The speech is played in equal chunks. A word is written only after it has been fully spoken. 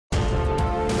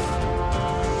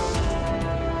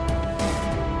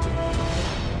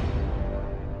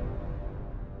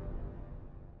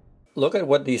Look at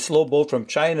what the slow boat from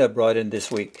China brought in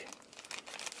this week.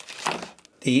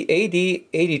 The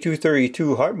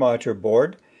AD8232 heart monitor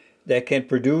board that can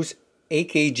produce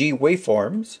AKG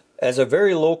waveforms as a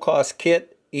very low-cost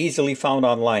kit easily found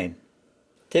online.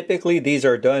 Typically these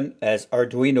are done as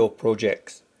Arduino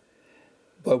projects,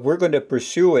 but we're going to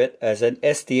pursue it as an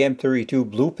STM32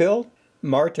 Blue Pill.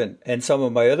 Martin and some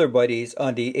of my other buddies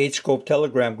on the HScope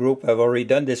Telegram group have already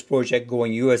done this project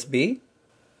going USB,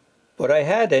 but I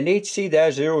had an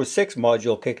HC-06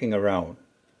 module kicking around.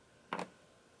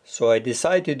 So I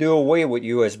decided to do away with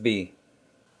USB,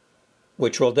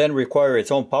 which will then require its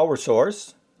own power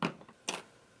source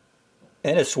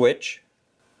and a switch,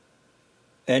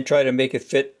 and try to make it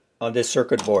fit on this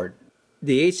circuit board.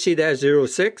 The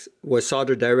HC-06 was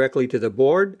soldered directly to the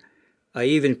board. I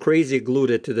even crazy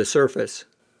glued it to the surface,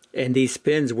 and these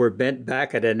pins were bent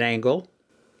back at an angle.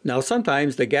 Now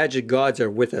sometimes the gadget gods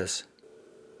are with us.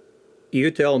 You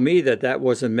tell me that that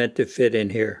wasn't meant to fit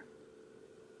in here.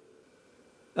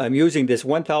 I'm using this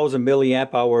 1000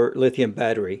 milliamp hour lithium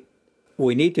battery.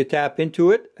 We need to tap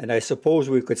into it, and I suppose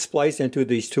we could splice into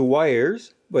these two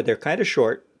wires, but they're kind of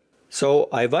short. So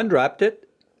I've unwrapped it,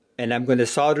 and I'm going to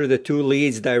solder the two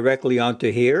leads directly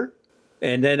onto here,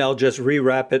 and then I'll just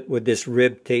rewrap it with this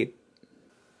rib tape.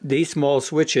 These small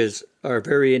switches are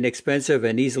very inexpensive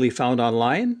and easily found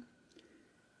online.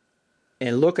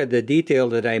 And look at the detail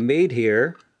that I made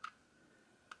here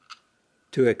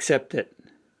to accept it.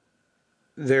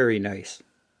 Very nice.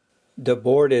 The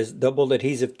board is double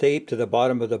adhesive tape to the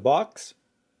bottom of the box.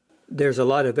 There's a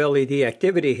lot of LED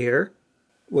activity here,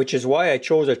 which is why I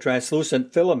chose a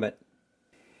translucent filament.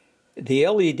 The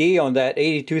LED on that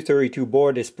 8232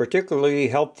 board is particularly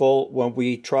helpful when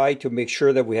we try to make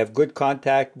sure that we have good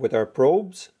contact with our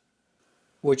probes,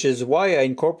 which is why I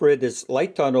incorporated this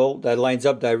light tunnel that lines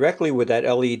up directly with that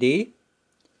LED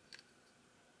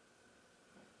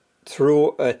through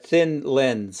a thin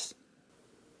lens.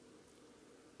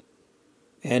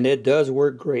 And it does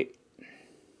work great.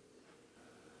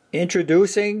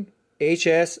 Introducing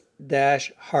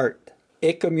HS-Heart.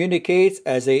 It communicates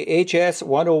as a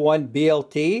HS101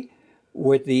 BLT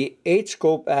with the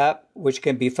HScope app, which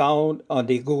can be found on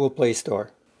the Google Play Store.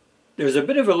 There's a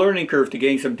bit of a learning curve to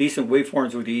getting some decent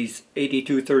waveforms with these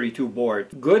 8232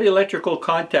 boards. Good electrical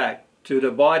contact to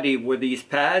the body with these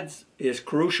pads is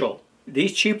crucial.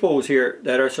 These cheapos here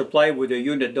that are supplied with a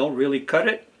unit don't really cut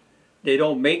it. They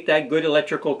don't make that good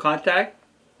electrical contact.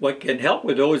 What can help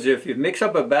with those is if you mix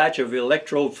up a batch of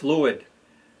electrode fluid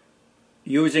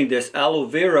using this aloe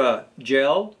vera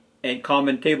gel and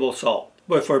common table salt.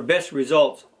 But for best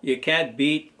results, you can't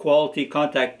beat quality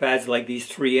contact pads like these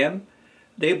 3M.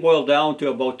 They boil down to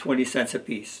about 20 cents a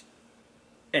piece.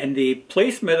 And the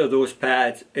placement of those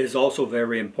pads is also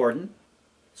very important.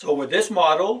 So with this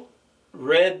model,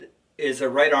 red is a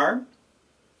right arm,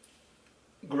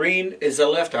 green is a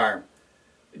left arm.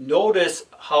 Notice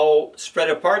how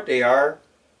spread apart they are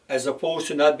as opposed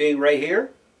to not being right here.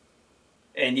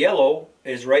 And yellow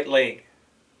is right leg.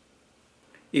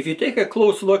 If you take a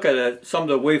close look at some of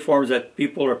the waveforms that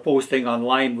people are posting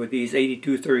online with these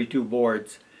 8232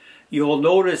 boards, you will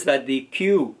notice that the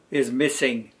Q is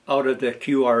missing out of the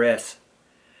QRS.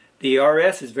 The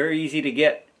RS is very easy to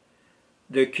get.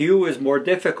 The Q is more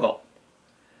difficult.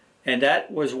 And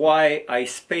that was why I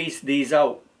spaced these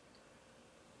out.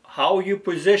 How you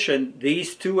position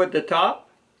these two at the top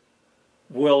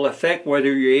will affect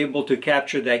whether you're able to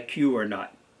capture that Q or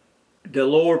not. The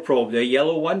lower probe, the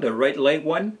yellow one, the right leg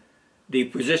one, the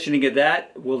positioning of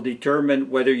that will determine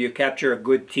whether you capture a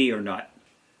good T or not.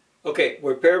 Okay,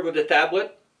 we're paired with the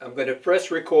tablet. I'm going to press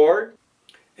record,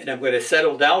 and I'm going to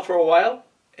settle down for a while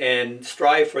and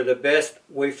strive for the best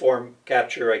waveform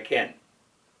capture I can.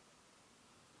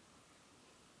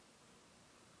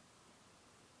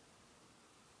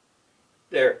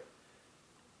 There.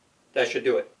 That should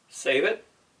do it. Save it.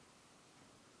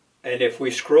 And if we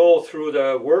scroll through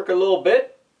the work a little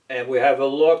bit, and we have a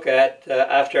look at,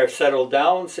 after I've settled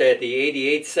down, say at the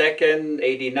 88 second,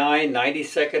 89, 90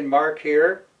 second mark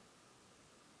here,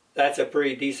 that's a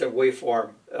pretty decent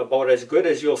waveform. About as good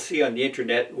as you'll see on the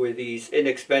internet with these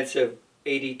inexpensive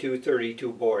 8232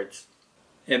 boards.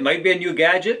 It might be a new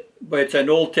gadget, but it's an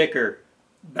old ticker.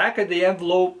 Back of the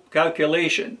envelope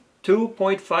calculation,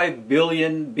 2.5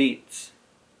 billion beats,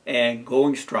 and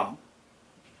going strong.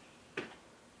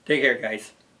 Take care,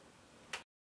 guys.